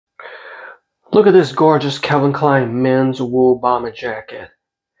Look at this gorgeous Calvin Klein men's wool bomber jacket.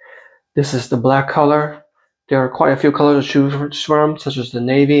 This is the black color. There are quite a few colors to choose from, such as the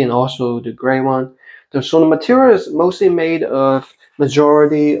navy and also the gray one. So the material is mostly made of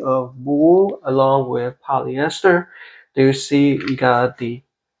majority of wool along with polyester. There you see you got the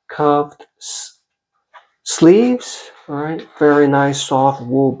cuffed sleeves. All right, very nice soft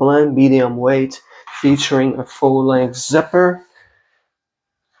wool blend, medium weight, featuring a full-length zipper.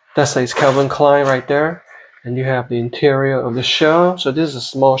 That says Calvin Klein right there. And you have the interior of the shell. So this is a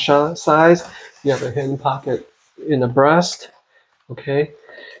small shell size. You have a hidden pocket in the breast. Okay.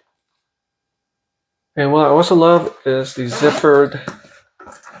 And what I also love is the zippered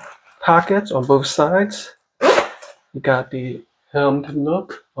pockets on both sides. You got the hemmed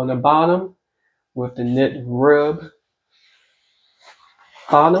look on the bottom with the knit rib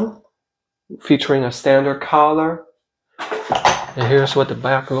bottom, featuring a standard collar. And here's what the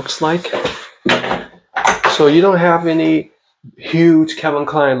back looks like. So you don't have any huge Calvin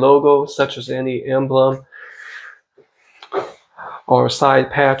Klein logo, such as any emblem or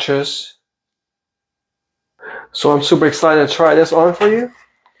side patches. So I'm super excited to try this on for you.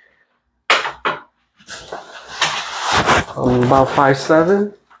 I'm about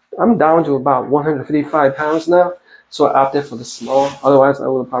 5'7". I'm down to about 155 pounds now. So I opted for the small. Otherwise, I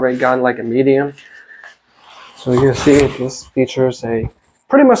would have probably gotten like a medium. So you can see this features a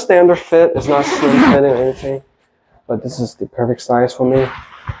pretty much standard fit. It's not slim fitting or anything. But this is the perfect size for me.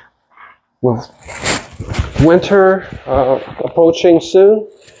 With winter approaching soon,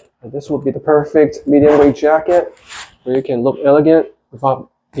 this would be the perfect medium weight jacket where you can look elegant without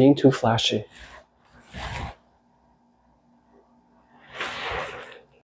being too flashy.